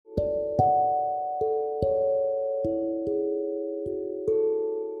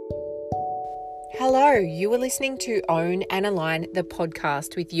Hello, you are listening to Own and Align, the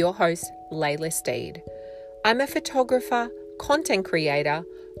podcast with your host, Layla Steed. I'm a photographer, content creator,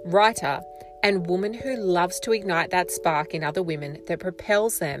 writer, and woman who loves to ignite that spark in other women that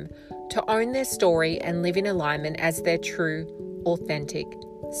propels them to own their story and live in alignment as their true, authentic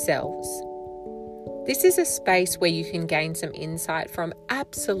selves. This is a space where you can gain some insight from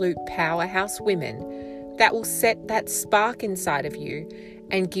absolute powerhouse women that will set that spark inside of you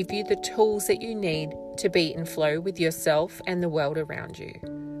and give you the tools that you need to be in flow with yourself and the world around you.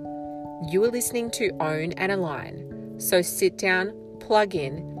 You are listening to Own and Align, so sit down, plug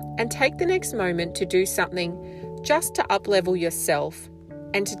in, and take the next moment to do something just to up-level yourself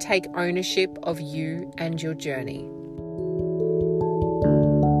and to take ownership of you and your journey.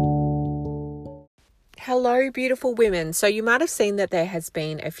 Hello, beautiful women. So you might have seen that there has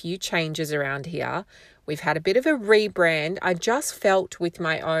been a few changes around here. We've had a bit of a rebrand. I just felt with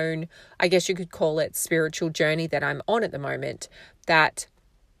my own, I guess you could call it, spiritual journey that I'm on at the moment, that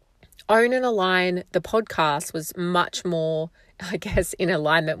Own and Align, the podcast, was much more, I guess, in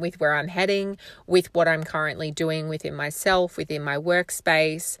alignment with where I'm heading, with what I'm currently doing within myself, within my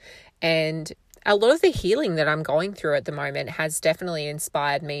workspace. And a lot of the healing that I'm going through at the moment has definitely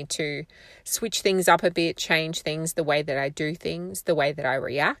inspired me to switch things up a bit, change things, the way that I do things, the way that I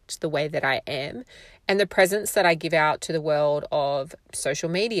react, the way that I am, and the presence that I give out to the world of social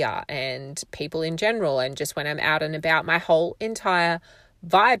media and people in general. And just when I'm out and about, my whole entire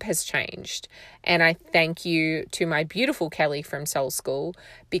vibe has changed. And I thank you to my beautiful Kelly from Soul School,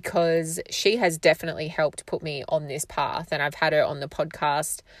 because she has definitely helped put me on this path. And I've had her on the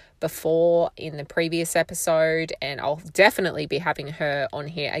podcast before in the previous episode, and I'll definitely be having her on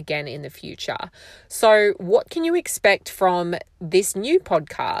here again in the future. So what can you expect from this new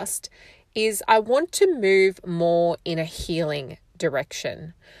podcast is I want to move more in a healing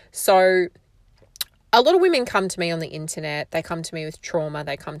direction. So a lot of women come to me on the internet, they come to me with trauma,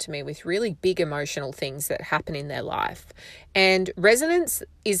 they come to me with really big emotional things that happen in their life. And resonance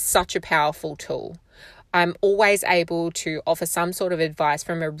is such a powerful tool. I'm always able to offer some sort of advice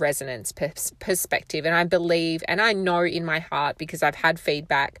from a resonance perspective. And I believe, and I know in my heart, because I've had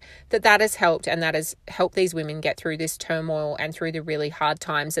feedback, that has helped, and that has helped these women get through this turmoil and through the really hard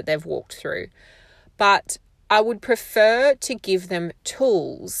times that they've walked through. But I would prefer to give them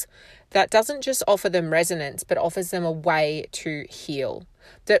tools that doesn't just offer them resonance, but offers them a way to heal,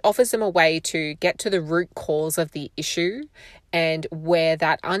 that offers them a way to get to the root cause of the issue and where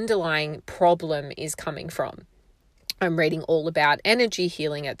that underlying problem is coming from. I'm reading all about energy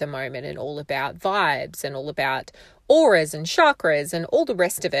healing at the moment, and all about vibes, and all about auras and chakras and all the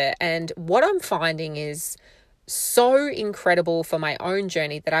rest of it. And what I'm finding is so incredible for my own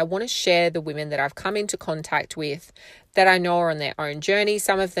journey that I want to share the women that I've come into contact with that I know are on their own journey.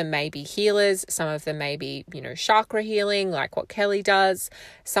 Some of them may be healers, some of them may be, chakra healing, like what Kelly does.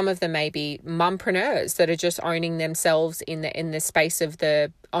 Some of them may be mumpreneurs that are just owning themselves in the space of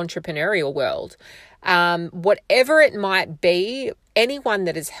the entrepreneurial world. Whatever it might be, anyone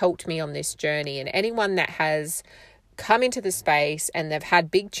that has helped me on this journey, and anyone that has come into the space and they've had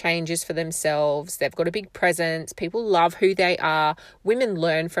big changes for themselves, they've got a big presence, people love who they are, women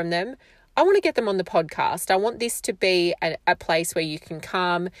learn from them, I want to get them on the podcast. I want this to be a place where you can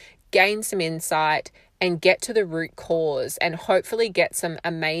come, gain some insight, and get to the root cause, and hopefully get some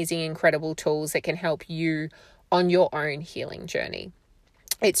amazing, incredible tools that can help you on your own healing journey.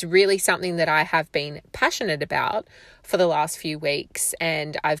 It's really something that I have been passionate about for the last few weeks,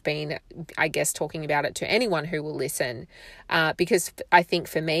 and I've been, I guess, talking about it to anyone who will listen, because I think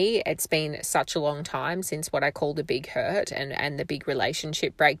for me, it's been such a long time since what I call the big hurt and the big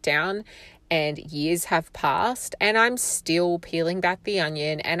relationship breakdown, and years have passed, and I'm still peeling back the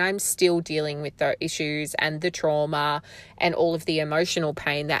onion, and I'm still dealing with the issues and the trauma and all of the emotional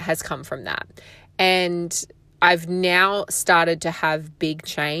pain that has come from that. And I've now started to have big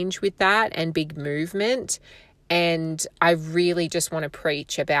change with that and big movement. And I really just want to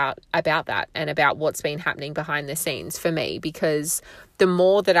preach about that and about what's been happening behind the scenes for me, because the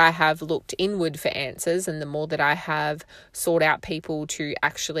more that I have looked inward for answers, and the more that I have sought out people to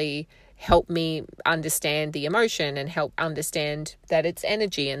actually help me understand the emotion and help understand that it's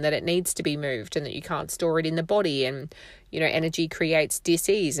energy and that it needs to be moved and that you can't store it in the body, and energy creates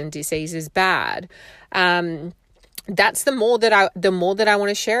disease, and disease is bad. That's the more that I want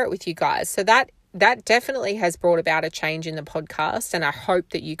to share it with you guys. So that definitely has brought about a change in the podcast, and I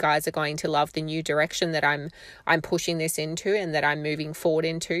hope that you guys are going to love the new direction that I'm pushing this into and that I'm moving forward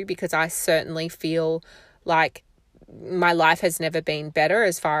into, because I certainly feel like my life has never been better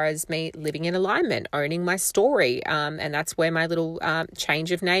as far as me living in alignment, owning my story. And that's where my little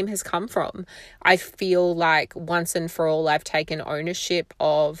change of name has come from. I feel like once and for all, I've taken ownership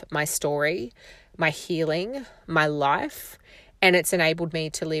of my story, my healing, my life, and it's enabled me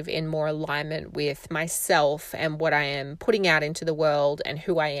to live in more alignment with myself and what I am putting out into the world and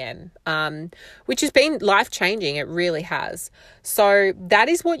who I am, which has been life-changing. It really has. So that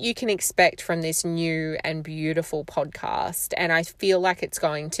is what you can expect from this new and beautiful podcast. And I feel like it's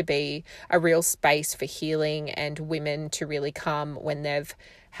going to be a real space for healing and women to really come when they've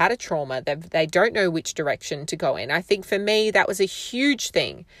had a trauma. They don't know which direction to go in. I think for me, that was a huge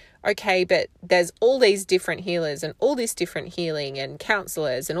thing. Okay, but there's all these different healers and all this different healing and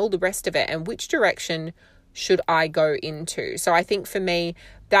counselors and all the rest of it. And which direction should I go into? So I think for me,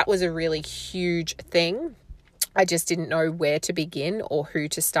 that was a really huge thing. I just didn't know where to begin or who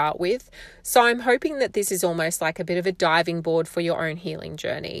to start with. So I'm hoping that this is almost like a bit of a diving board for your own healing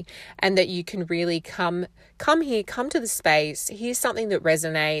journey, and that you can really come here, come to the space, hear something that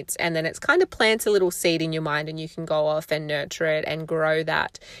resonates, and then it's kind of plants a little seed in your mind, and you can go off and nurture it and grow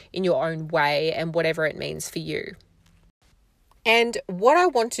that in your own way and whatever it means for you. And what I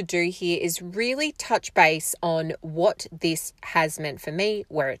want to do here is really touch base on what this has meant for me,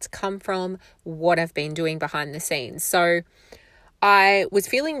 where it's come from, what I've been doing behind the scenes. So I was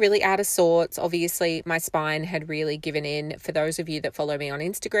feeling really out of sorts. Obviously, my spine had really given in. For those of you that follow me on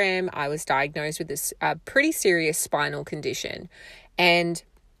Instagram, I was diagnosed with this pretty serious spinal condition. And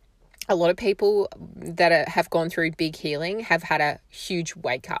a lot of people that have gone through big healing have had a huge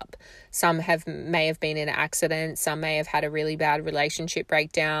wake up. Some may have been in an accident. Some may have had a really bad relationship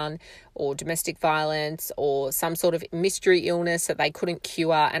breakdown or domestic violence or some sort of mystery illness that they couldn't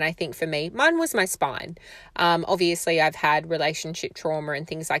cure. And I think for me, mine was my spine. Obviously, I've had relationship trauma and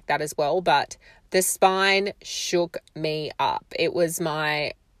things like that as well, but the spine shook me up. It was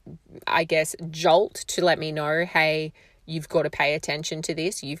my, I guess, jolt to let me know, hey, you've got to pay attention to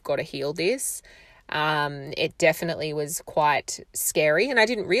this. You've got to heal this. It definitely was quite scary. And I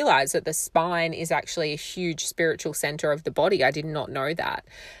didn't realize that the spine is actually a huge spiritual center of the body. I did not know that.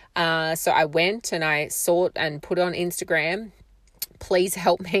 So I went and I sought and put on Instagram, please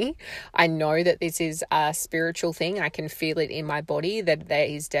help me. I know that this is a spiritual thing. I can feel it in my body, that there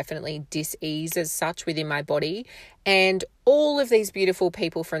is definitely dis-ease as such within my body. And all of these beautiful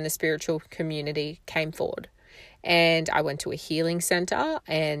people from the spiritual community came forward. And I went to a healing center,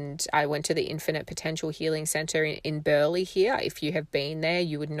 and I went to the Infinite Potential Healing Center in Burleigh here. If you have been there,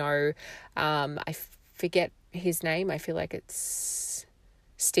 you would know, I forget his name. I feel like it's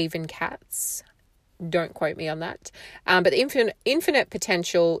Stephen Katz. Don't quote me on that. But the Infinite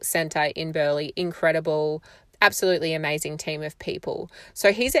Potential Center in Burleigh, incredible, absolutely amazing team of people.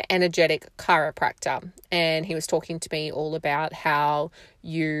 So he's an energetic chiropractor, and he was talking to me all about how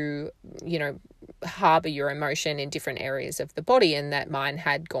you harbor your emotion in different areas of the body, and that mine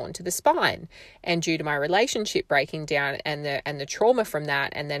had gone to the spine. And due to my relationship breaking down and the trauma from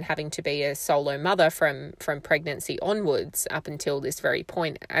that, and then having to be a solo mother from pregnancy onwards up until this very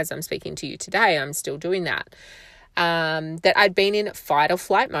point, as I'm speaking to you today, I'm still doing that, that I'd been in fight or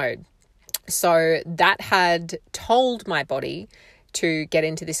flight mode. So that had told my body to get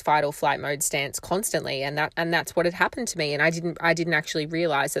into this fight or flight mode stance constantly, and that's what had happened to me, and I didn't actually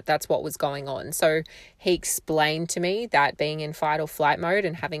realize that that's what was going on. So he explained to me that being in fight or flight mode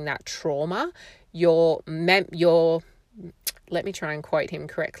and having that trauma, your let me try and quote him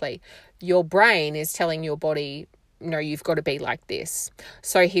correctly, your brain is telling your body, no, you've got to be like this.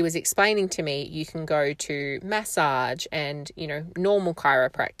 So he was explaining to me, you can go to massage and, normal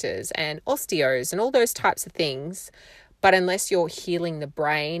chiropractors and osteos and all those types of things. But unless you're healing the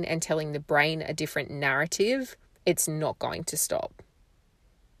brain and telling the brain a different narrative, it's not going to stop.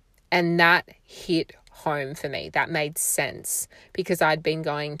 And that hit home for me. That made sense, because I'd been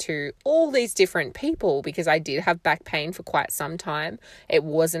going to all these different people because I did have back pain for quite some time. It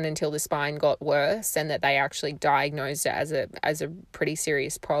wasn't until the spine got worse and that they actually diagnosed it as a pretty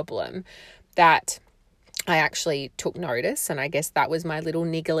serious problem that I actually took notice. And I guess that was my little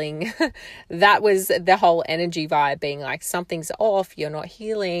niggling. That was the whole energy vibe being like, something's off, you're not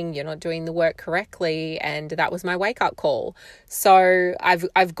healing, you're not doing the work correctly. And that was my wake up call. So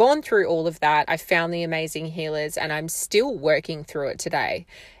I've gone through all of that. I found the amazing healers, and I'm still working through it today.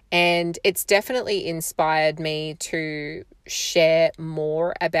 And it's definitely inspired me to share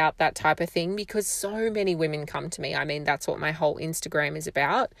more about that type of thing, because so many women come to me. I mean, that's what my whole Instagram is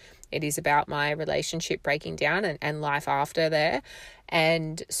about. It is about my relationship breaking down and life after there.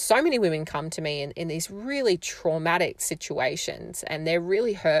 And so many women come to me in these really traumatic situations, and they're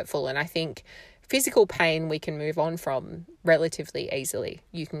really hurtful. And I think physical pain we can move on from relatively easily.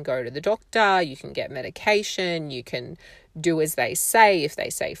 You can go to the doctor, you can get medication, you can do as they say, if they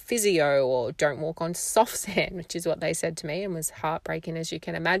say physio, or don't walk on soft sand, which is what they said to me and was heartbreaking, as you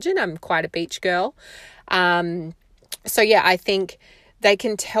can imagine. I'm quite a beach girl. So yeah, I think they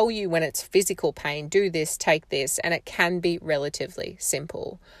can tell you when it's physical pain, do this, take this, and it can be relatively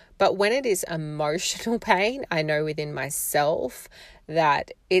simple. But when it is emotional pain, I know within myself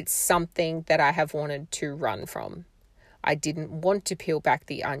that it's something that I have wanted to run from. I didn't want to peel back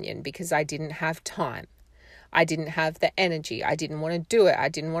the onion because I didn't have time. I didn't have the energy. I didn't want to do it. I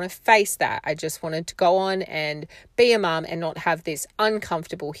didn't want to face that. I just wanted to go on and be a mum and not have this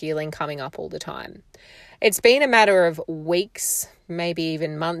uncomfortable healing coming up all the time. It's been a matter of weeks, maybe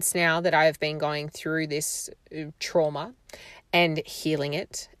even months now, that I have been going through this trauma and healing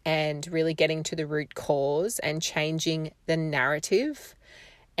it and really getting to the root cause and changing the narrative.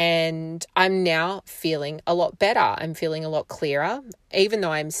 And I'm now feeling a lot better. I'm feeling a lot clearer, even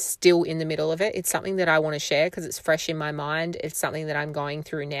though I'm still in the middle of it. It's something that I want to share because it's fresh in my mind. It's something that I'm going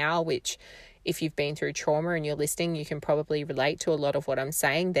through now, which if you've been through trauma and you're listening, you can probably relate to a lot of what I'm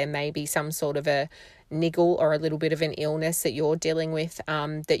saying. There may be some sort of a niggle or a little bit of an illness that you're dealing with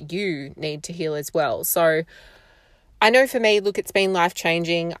that you need to heal as well. So I know for me, look, it's been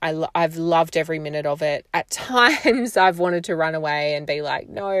life-changing. I've loved every minute of it. At times, I've wanted to run away and be like,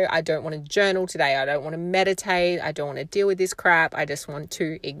 no, I don't want to journal today. I don't want to meditate. I don't want to deal with this crap. I just want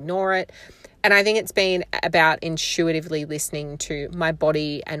to ignore it. And I think it's been about intuitively listening to my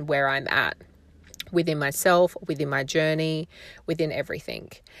body and where I'm at within myself, within my journey, within everything.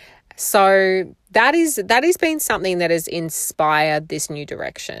 So that has been something that has inspired this new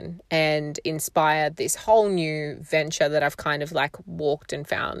direction and inspired this whole new venture that I've kind of like walked and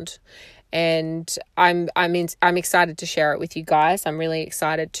found. And I'm excited to share it with you guys. I'm really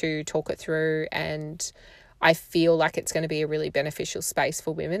excited to talk it through, and I feel like it's going to be a really beneficial space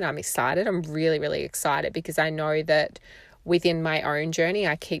for women. I'm excited. I'm really, really excited because I know that within my own journey,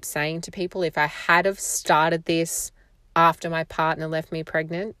 I keep saying to people, if I had have started this after my partner left me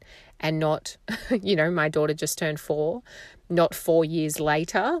pregnant and not, my daughter just turned 4, not 4 years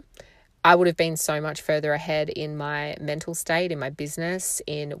later, I would have been so much further ahead in my mental state, in my business,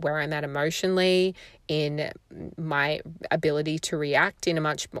 in where I'm at emotionally, in my ability to react in a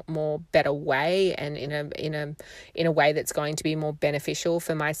much more better way, and in a way that's going to be more beneficial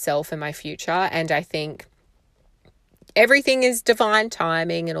for myself and my future. And I think everything is divine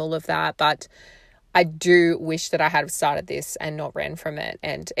timing and all of that, but I do wish that I had started this and not ran from it.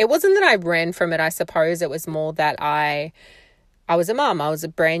 And it wasn't that I ran from it, I suppose. It was more that I was a mum. I was a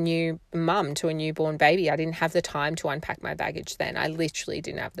brand new mum to a newborn baby. I didn't have the time to unpack my baggage then. I literally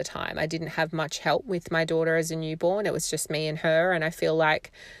didn't have the time. I didn't have much help with my daughter as a newborn. It was just me and her. And I feel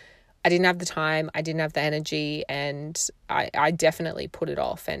like I didn't have the time, I didn't have the energy, and I definitely put it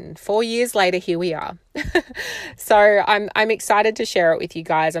off. And 4 years later, here we are. So I'm excited to share it with you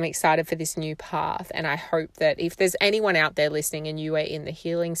guys. I'm excited for this new path. And I hope that if there's anyone out there listening and you are in the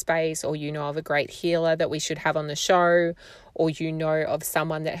healing space, or you know of a great healer that we should have on the show, or you know of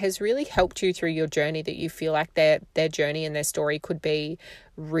someone that has really helped you through your journey, that you feel like their journey and their story could be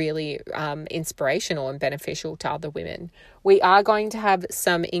really inspirational and beneficial to other women. We are going to have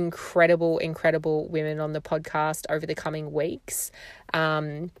some incredible women on the podcast over the coming weeks.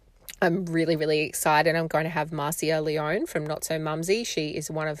 I'm really, really excited. I'm going to have Marcia Leone from Not So Mumsy. She is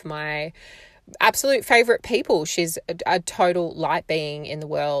one of my absolute favorite people. She's a total light being in the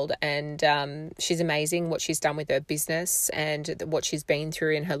world, and she's amazing what she's done with her business and what she's been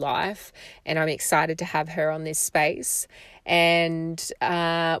through in her life. And I'm excited to have her on this space. And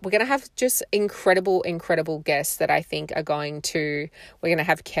we're going to have just incredible guests that I think we're going to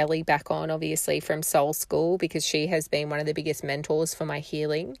have Kelly back on, obviously, from Soul School, because she has been one of the biggest mentors for my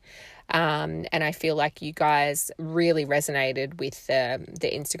healing. And I feel like you guys really resonated with the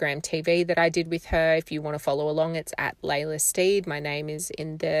Instagram TV that I did with her. If you want to follow along, it's at Layla Steed. My name is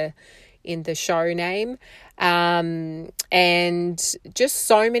in the show name. And just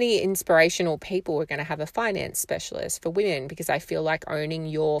so many inspirational people. We're going to have a finance specialist for women, because I feel like owning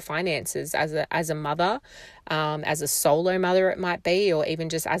your finances as a mother, as a solo mother it might be, or even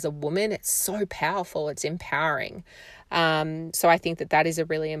just as a woman, it's so powerful. It's empowering. So I think that is a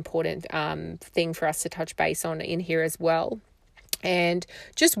really important thing for us to touch base on in here as well. And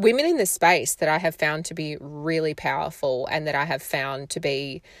just women in the space that I have found to be really powerful, and that I have found to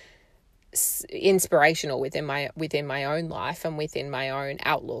be inspirational within my own life and within my own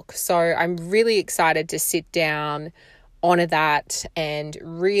outlook. So I'm really excited to sit down, honor that, and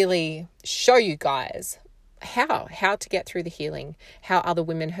really show you guys how to get through the healing, how other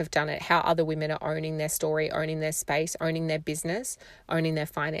women have done it, how other women are owning their story, owning their space, owning their business, owning their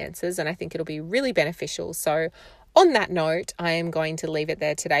finances. And I think it'll be really beneficial. So on that note, I am going to leave it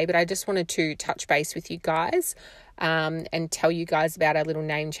there today, but I just wanted to touch base with you guys and tell you guys about our little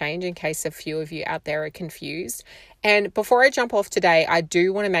name change in case a few of you out there are confused. And before I jump off today, I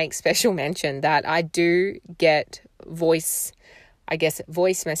do want to make special mention that I do get voice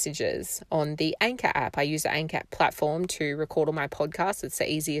messages on the Anchor app. I use the Anchor platform to record all my podcasts. It's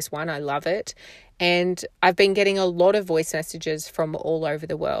the easiest one. I love it. And I've been getting a lot of voice messages from all over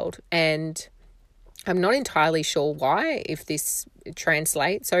the world. And I'm not entirely sure why, if this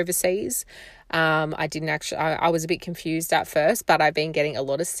translates overseas. I was a bit confused at first, but I've been getting a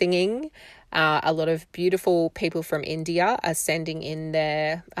lot of singing. A lot of beautiful people from India are sending in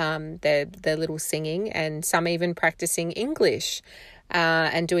their little singing, and some even practicing English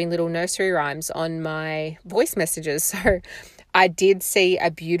and doing little nursery rhymes on my voice messages. So I did see a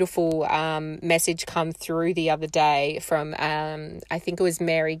beautiful message come through the other day from, I think it was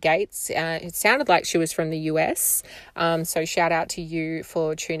Mary Gates. It sounded like she was from the US. So shout out to you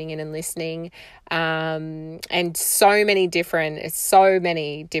for tuning in and listening. And so many different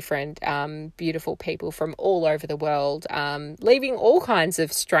beautiful people from all over the world, leaving all kinds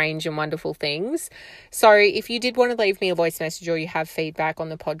of strange and wonderful things. So if you did want to leave me a voice message or you have feedback on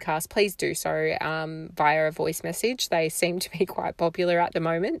the podcast, please do so via a voice message. They seem to be quite popular at the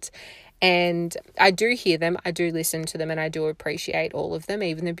moment. And I do hear them, I do listen to them, and I do appreciate all of them,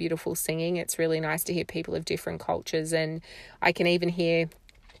 even the beautiful singing. It's really nice to hear people of different cultures, and I can even hear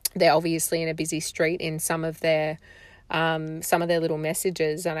they're obviously in a busy street in some of their little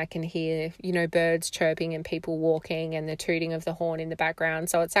messages, and I can hear, birds chirping and people walking and the tooting of the horn in the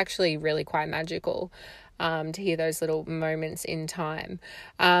background. So it's actually really quite magical to hear those little moments in time.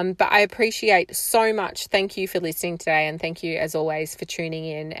 But I appreciate so much. Thank you for listening today, and thank you as always for tuning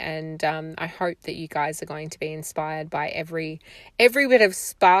in. And I hope that you guys are going to be inspired by every bit of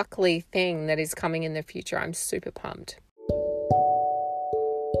sparkly thing that is coming in the future. I'm super pumped.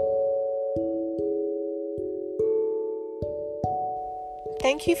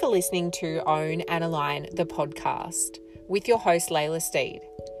 Thank you for listening to Own and Align, the podcast, with your host, Layla Steed.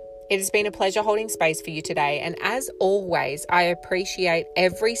 It has been a pleasure holding space for you today, and as always, I appreciate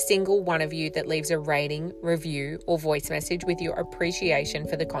every single one of you that leaves a rating, review, or voice message with your appreciation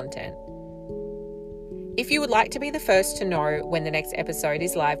for the content. If you would like to be the first to know when the next episode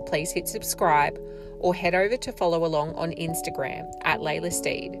is live, please hit subscribe or head over to follow along on Instagram at Layla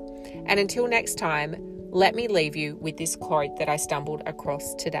Steed. And until next time, let me leave you with this quote that I stumbled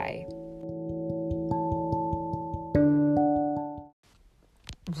across today.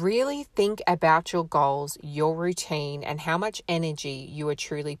 Really think about your goals, your routine, and how much energy you are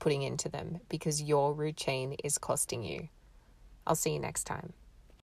truly putting into them, because your routine is costing you. I'll see you next time.